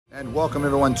And welcome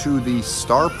everyone to the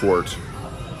Starport,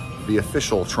 the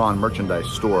official Tron merchandise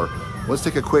store. Let's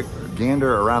take a quick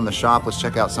gander around the shop. Let's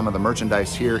check out some of the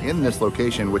merchandise here in this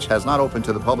location, which has not opened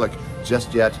to the public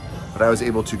just yet, but I was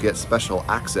able to get special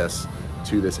access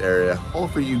to this area, all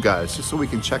for you guys, just so we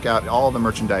can check out all the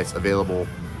merchandise available.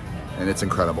 And it's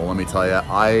incredible. Let me tell you,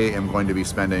 I am going to be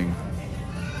spending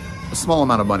a small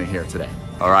amount of money here today.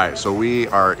 All right, so we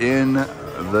are in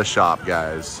the shop,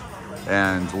 guys.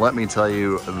 And let me tell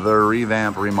you, the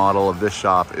revamp remodel of this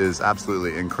shop is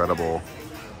absolutely incredible.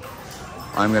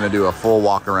 I'm gonna do a full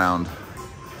walk around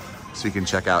so you can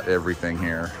check out everything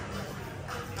here.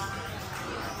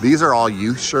 These are all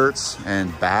youth shirts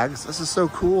and bags. This is so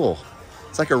cool.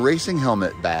 It's like a racing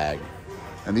helmet bag.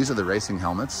 And these are the racing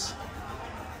helmets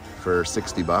for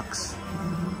 60 bucks.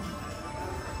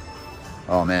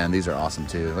 Oh man, these are awesome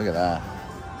too. Look at that.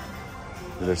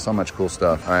 There's so much cool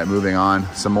stuff. All right, moving on.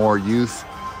 Some more youth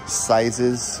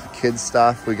sizes, kids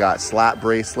stuff. We got slap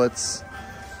bracelets.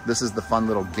 This is the fun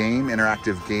little game,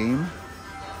 interactive game.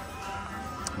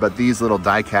 But these little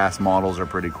die-cast models are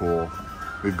pretty cool.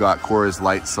 We've got Cora's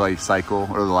Light Cycle,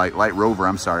 or the Light Rover,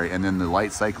 I'm sorry, and then the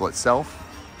Light Cycle itself.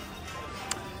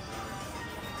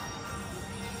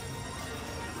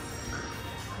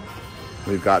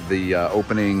 We've got the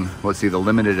opening, let's see, the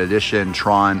limited edition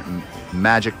Tron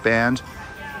Magic Band.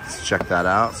 Let's check that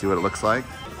out, see what it looks like.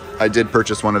 I did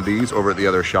purchase one of these over at the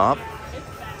other shop.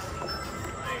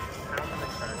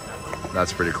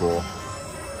 That's pretty cool.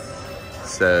 It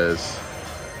says,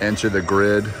 enter the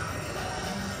grid.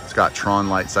 It's got Tron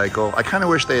Light Cycle. I kind of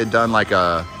wish they had done like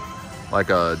a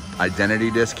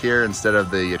identity disc here instead of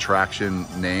the attraction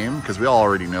name, because we all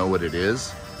already know what it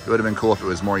is. It would have been cool if it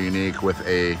was more unique with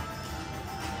a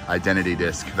identity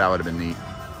disc. That would have been neat.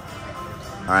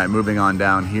 All right, moving on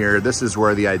down here. This is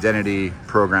where the identity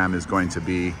program is going to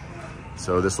be.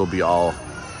 So this will be all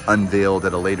unveiled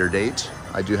at a later date.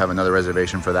 I do have another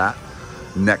reservation for that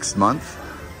next month.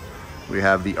 We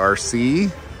have the RC,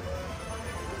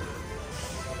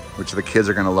 which the kids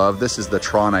are gonna love. This is the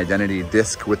Tron Identity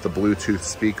disc with the Bluetooth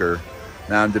speaker.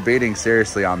 Now I'm debating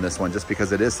seriously on this one just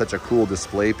because it is such a cool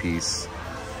display piece.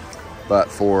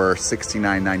 But for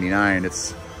 $69.99,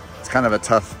 it's kind of a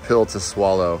tough pill to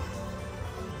swallow.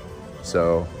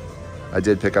 So I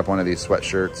did pick up one of these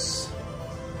sweatshirts.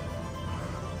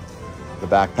 The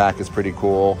backpack is pretty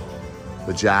cool.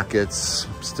 The jackets,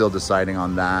 still deciding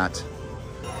on that.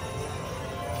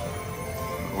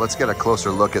 Let's get a closer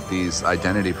look at these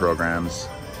identity programs.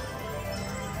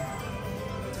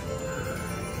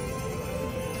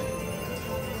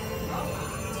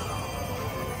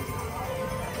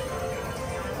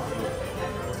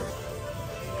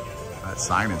 That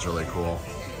sign is really cool.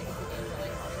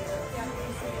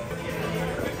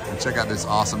 And check out this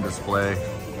awesome display.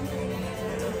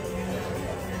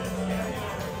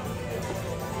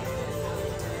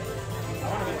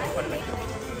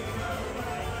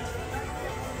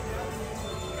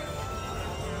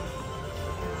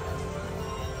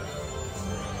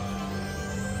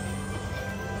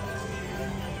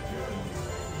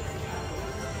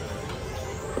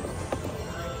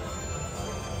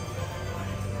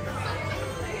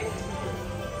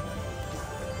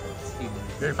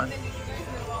 Very fun.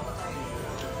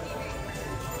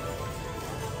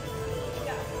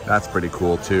 That's pretty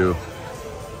cool too.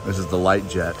 This is the light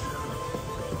jet.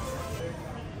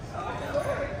 All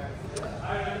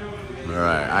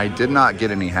right, I did not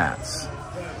get any hats.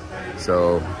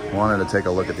 So wanted to take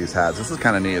a look at these hats. This is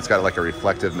kind of neat. It's got like a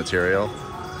reflective material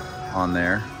on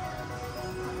there.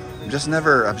 I've just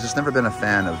never been a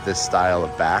fan of this style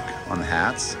of back on the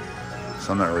hats.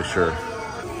 So I'm not really sure.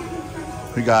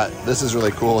 We got, this is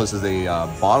really cool. This is a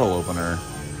bottle opener.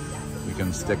 You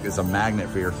can stick, it's a magnet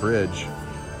for your fridge.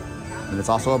 And it's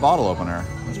also a bottle opener.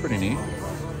 That's pretty neat.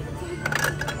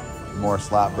 More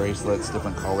slap bracelets,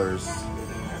 different colors.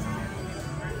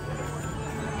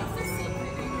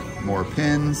 More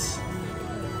pins.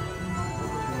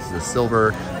 This is a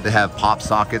silver. They have pop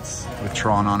sockets with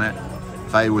Tron on it.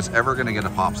 If I was ever gonna get a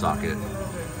pop socket,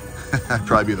 that'd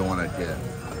probably be the one I'd get.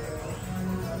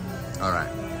 All right.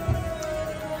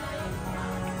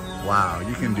 Wow,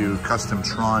 you can do custom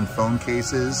Tron phone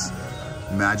cases,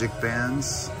 magic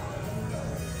bands,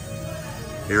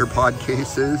 AirPod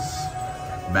cases,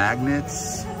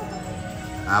 magnets,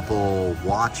 Apple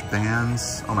Watch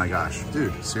bands. Oh my gosh,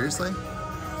 dude, seriously?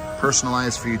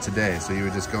 Personalized for you today. So you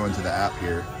would just go into the app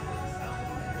here.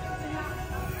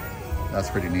 That's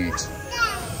pretty neat.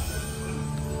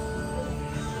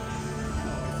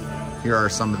 Here are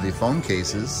some of the phone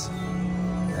cases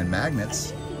and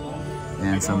magnets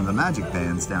and some of the magic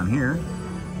bands down here.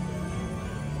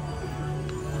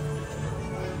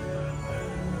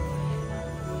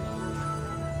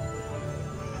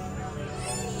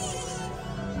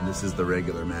 This is the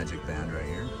regular Magic Band right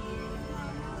here.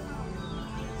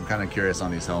 I'm kind of curious on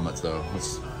these helmets though.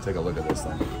 Let's take a look at this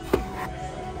thing.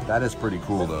 That is pretty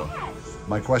cool though.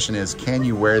 My question is, can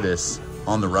you wear this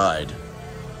on the ride?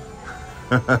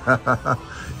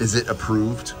 Is it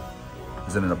approved?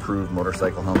 Is it an approved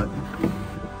motorcycle helmet?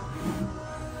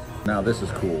 Now this is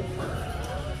cool.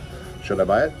 Should I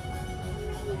buy it?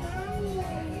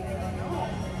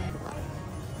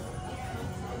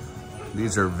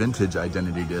 These are vintage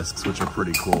identity discs, which are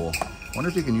pretty cool. I wonder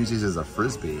if you can use these as a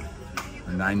Frisbee.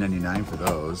 They're $9.99 for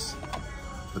those.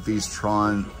 But these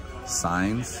Tron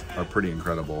signs are pretty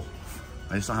incredible.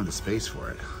 I just don't have the space for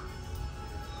it.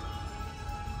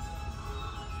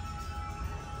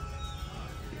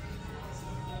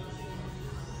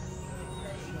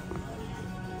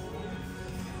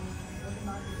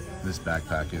 This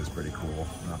backpack is pretty cool,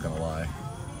 not gonna lie.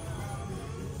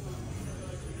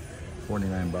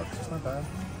 49 bucks, it's not bad.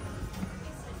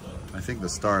 I think the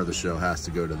star of the show has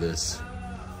to go to this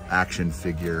action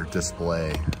figure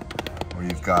display where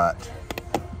you've got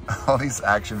all these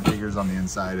action figures on the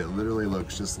inside. It literally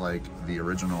looks just like the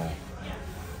original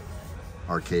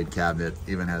arcade cabinet.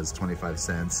 Even has 25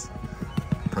 cents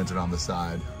printed on the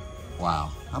side.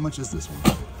 Wow, how much is this one?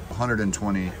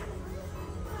 $120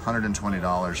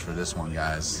 for this one,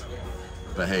 guys.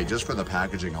 But hey, just for the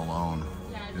packaging alone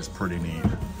is pretty neat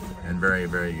and very,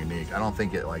 very unique. I don't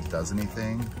think it like does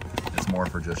anything. It's more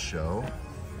for just show,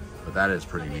 but that is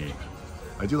pretty neat.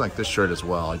 I do like this shirt as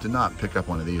well. I did not pick up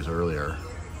one of these earlier.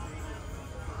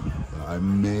 But I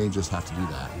may just have to do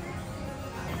that.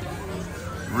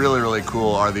 Really, really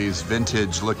cool are these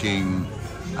vintage looking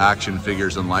action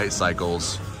figures and light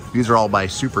cycles. These are all by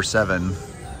Super 7.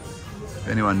 If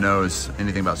anyone knows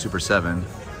anything about Super 7,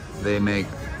 they make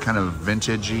kind of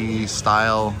vintage-y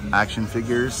style action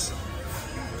figures.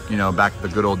 You know, back the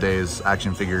good old days,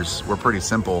 action figures were pretty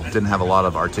simple, didn't have a lot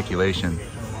of articulation,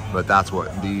 but that's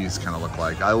what these kind of look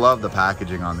like. I love the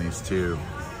packaging on these too.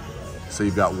 So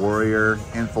you've got Warrior,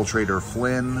 Infiltrator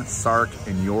Flynn, Sark,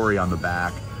 and Yori on the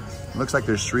back. It looks like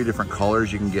there's 3 different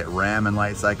colors. You can get Ram and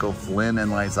Light Cycle, Flynn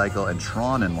and Light Cycle, and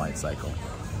Tron and Light Cycle.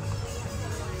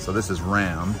 So this is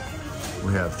Ram.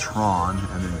 We have Tron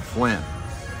and then Flynn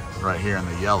right here in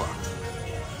the yellow.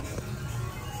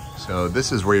 So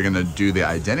this is where you're gonna do the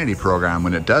identity program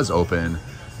when it does open.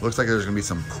 Looks like there's gonna be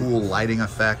some cool lighting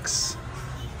effects.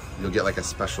 You'll get like a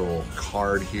special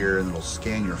card here and it'll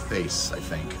scan your face, I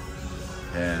think.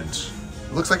 And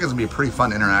it looks like it's gonna be a pretty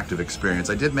fun interactive experience.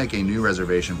 I did make a new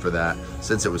reservation for that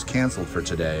since it was canceled for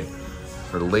today,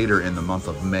 for later in the month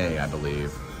of May, I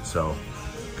believe. So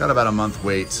got about a month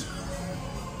wait.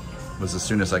 Was as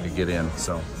soon as I could get in.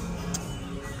 So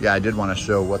yeah, I did want to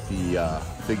show what the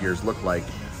figures look like.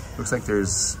 Looks like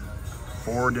there's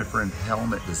 4 different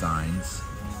helmet designs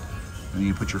and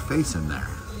you put your face in there.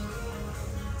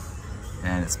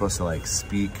 And it's supposed to like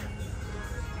speak,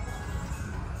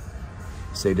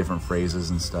 say different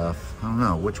phrases and stuff. I don't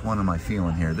know, which one am I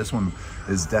feeling here? This one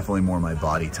is definitely more my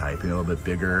body type, a little bit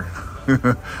bigger,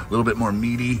 a little bit more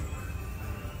meaty.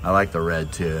 I like the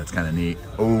red too, that's kind of neat.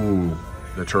 Oh,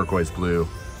 the turquoise blue.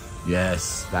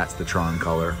 Yes, that's the Tron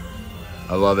color.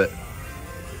 I love it.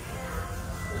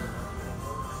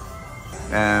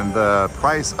 And the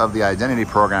price of the identity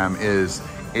program is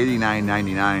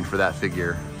 $89.99 for that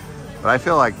figure. But I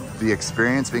feel like the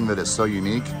experience, being that it's so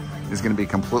unique, is gonna be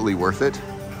completely worth it.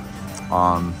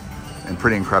 And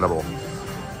pretty incredible.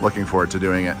 Looking forward to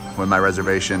doing it when my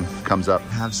reservation comes up.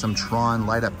 Have some Tron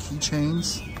light up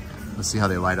keychains. Let's see how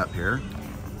they light up here.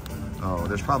 Oh,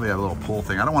 there's probably a little pull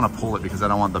thing. I don't want to pull it because I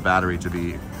don't want the battery to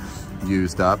be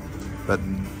used up. But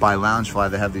by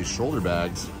Loungefly, they have these shoulder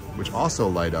bags, which also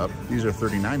light up. These are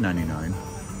 $39.99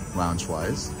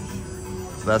 Loungeflies.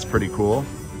 So that's pretty cool.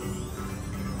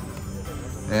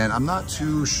 And I'm not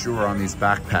too sure on these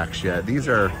backpacks yet. These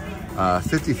are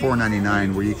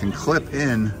 $54.99 where you can clip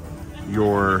in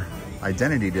your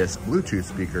identity disc Bluetooth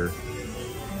speaker.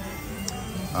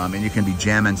 And you can be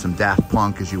jamming some Daft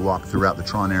Punk as you walk throughout the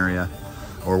Tron area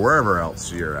or wherever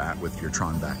else you're at with your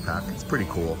Tron backpack. It's pretty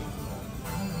cool.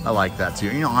 I like that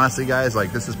too. You know, honestly guys,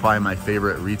 like this is probably my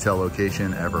favorite retail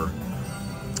location ever.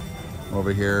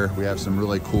 Over here, we have some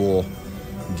really cool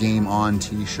Game On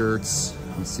t-shirts.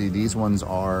 Let's see, these ones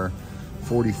are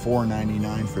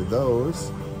 $44.99 for those.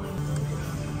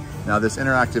 Now this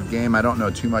interactive game, I don't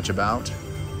know too much about.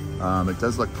 It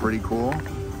does look pretty cool.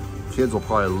 Kids will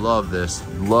probably love this,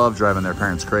 love driving their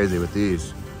parents crazy with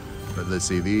these. But let's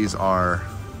see, these are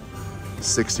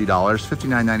 $60,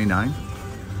 $59.99.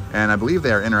 And I believe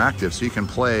they are interactive, so you can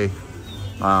play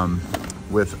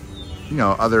with, you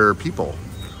know, other people,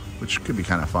 which could be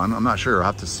kind of fun. I'm not sure,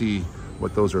 I'll have to see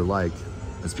what those are like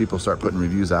as people start putting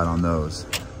reviews out on those.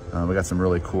 We got some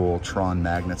really cool Tron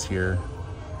magnets here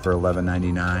for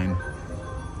 $11.99.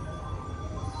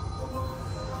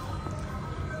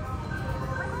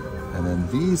 And then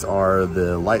these are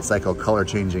the light cycle color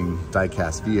changing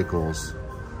die-cast vehicles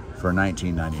for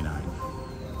 $19.99.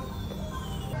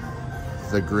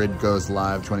 The Grid Goes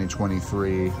Live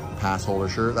 2023 pass holder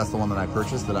shirt. That's the one that I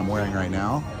purchased that I'm wearing right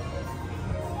now.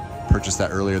 Purchased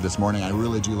that earlier this morning. I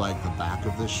really do like the back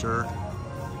of this shirt.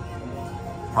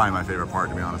 Probably my favorite part,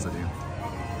 to be honest with you.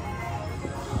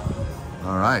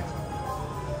 All right.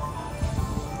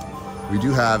 We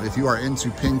do have, if you are into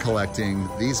pin collecting,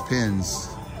 these pins,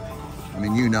 I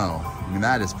mean,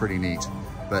 that is pretty neat.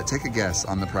 But take a guess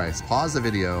on the price. Pause the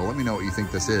video, let me know what you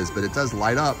think this is, but it does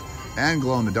light up and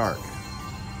glow in the dark.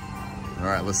 All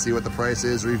right, let's see what the price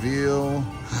is. Reveal,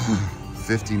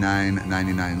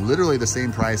 $59.99. Literally the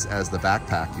same price as the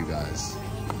backpack, you guys.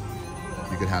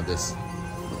 You could have this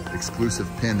exclusive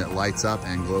pin that lights up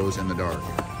and glows in the dark.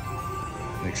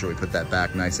 Make sure we put that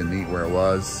back nice and neat where it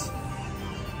was.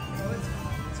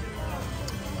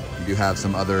 You do have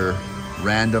some other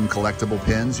random collectible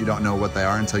pins. You don't know what they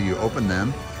are until you open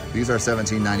them. These are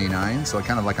 $17.99, so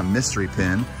kind of like a mystery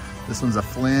pin. This one's a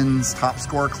Flynn's Top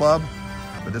Score Club,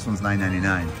 but this one's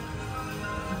 $9.99.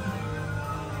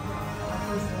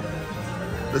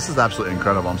 This is absolutely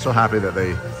incredible. I'm so happy that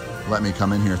they let me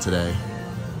come in here today.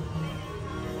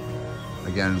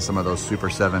 Again, some of those Super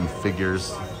 7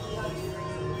 figures.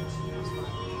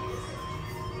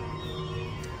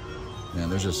 Man,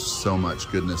 there's just so much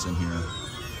goodness in here.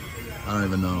 I don't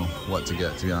even know what to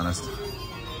get, to be honest.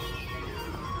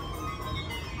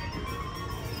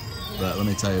 But let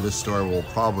me tell you, this store will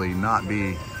probably not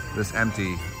be this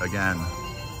empty again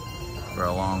for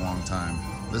a long, long time.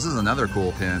 This is another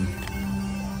cool pin.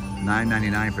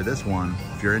 $9.99 for this one.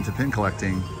 If you're into pin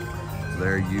collecting,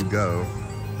 there you go.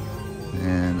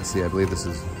 And let's see, I believe this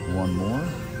is one more.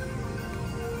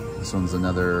 This one's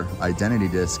another identity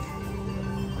disc.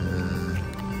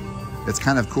 It's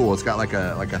kind of cool. It's got like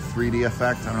a 3D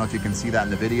effect. I don't know if you can see that in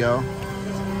the video.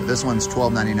 This one's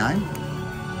 $12.99.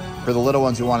 For the little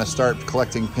ones who want to start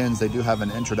collecting pins, they do have an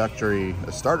introductory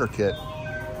starter kit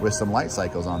with some light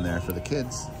cycles on there for the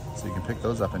kids. So you can pick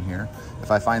those up in here. If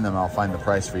I find them, I'll find the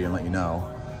price for you and let you know.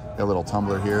 Got a little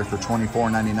tumbler here for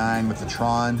 $24.99 with the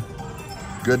Tron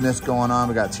goodness going on.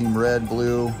 We got Team Red,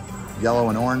 Blue, Yellow,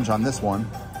 and Orange on this one.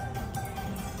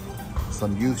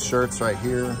 Some youth shirts right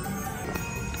here.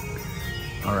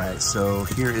 All right, so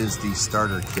here is the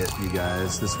starter kit, you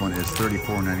guys. This one is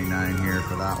 $34.99 here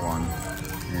for that one.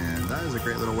 And that is a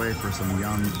great little way for some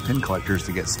young pin collectors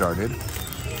to get started.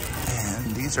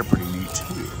 And these are pretty neat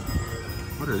too.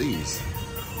 What are these?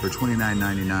 For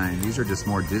 $29.99. These are just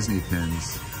more Disney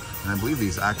pins. And I believe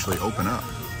these actually open up.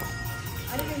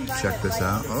 Check this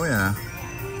out. Oh yeah.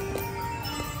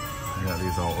 I got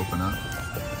these all open up.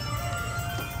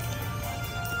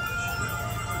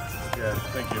 Yeah,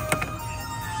 thank you.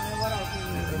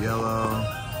 Yellow.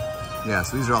 Yeah,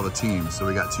 so these are all the teams. So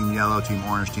we got Team Yellow, Team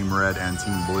Orange, Team Red, and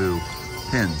Team Blue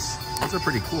pins. Those are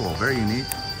pretty cool, very unique.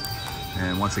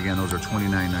 And once again, those are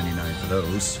 $29.99 for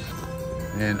those.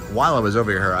 And while I was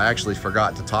over here, I actually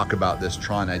forgot to talk about this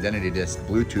Tron Identity Disc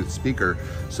Bluetooth speaker.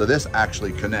 So this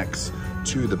actually connects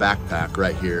to the backpack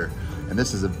right here. And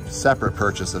this is a separate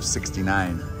purchase of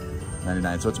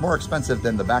 $69.99. So it's more expensive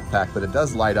than the backpack, but it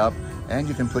does light up, and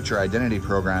you can put your identity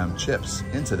program chips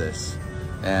into this.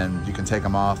 And you can take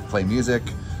them off, play music.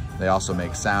 They also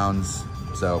make sounds.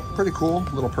 So pretty cool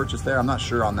little purchase there. I'm not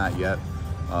sure on that yet.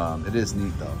 It is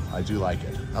neat though. I do like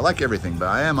it. I like everything, but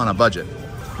I am on a budget.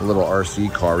 A little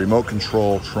RC car, remote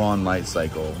control Tron light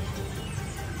cycle.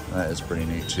 That is pretty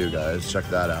neat too, guys. Check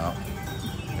that out.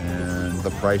 And the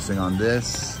pricing on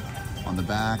this, on the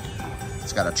back,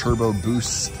 it's got a turbo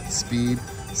boost speed,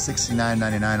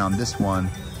 $69.99 on this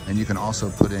one. And you can also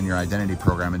put in your identity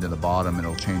program into the bottom.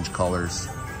 It'll change colors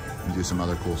and do some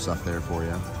other cool stuff there for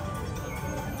you.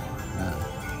 Yeah,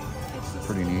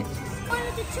 pretty neat.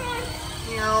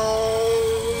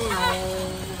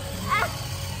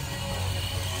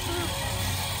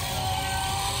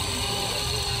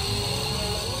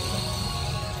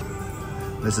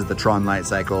 This is the Tron Light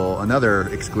Cycle, another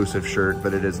exclusive shirt,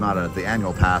 but it is not the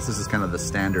annual pass. This is kind of the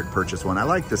standard purchase one. I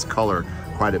like this color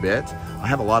quite a bit. I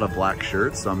have a lot of black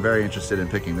shirts, so I'm very interested in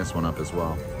picking this one up as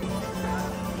well.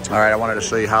 All right, I wanted to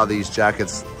show you how these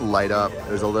jackets light up.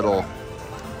 There's a little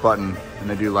button and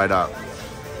they do light up.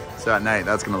 So at night,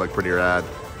 that's gonna look pretty rad.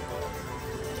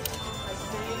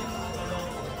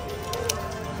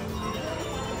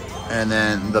 And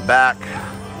then the back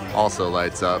also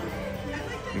lights up.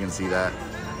 You can see that.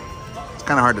 It's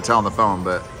kind of hard to tell on the phone,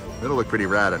 but it'll look pretty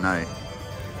rad at night.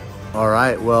 All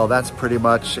right, well, that's pretty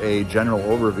much a general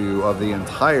overview of the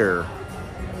entire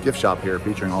gift shop here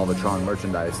featuring all the Tron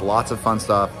merchandise. Lots of fun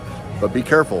stuff, but be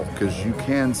careful because you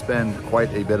can spend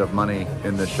quite a bit of money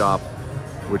in this shop,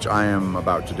 which I am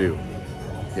about to do.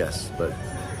 Yes, but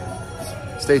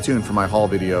stay tuned for my haul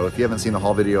video. If you haven't seen the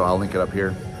haul video, I'll link it up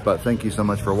here. But thank you so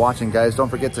much for watching, guys. Don't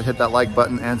forget to hit that like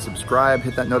button and subscribe.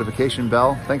 Hit that notification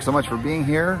bell. Thanks so much for being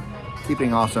here. Keep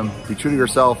being awesome. Be true to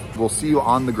yourself. We'll see you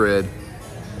on the grid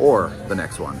or the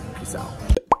next one. Peace out.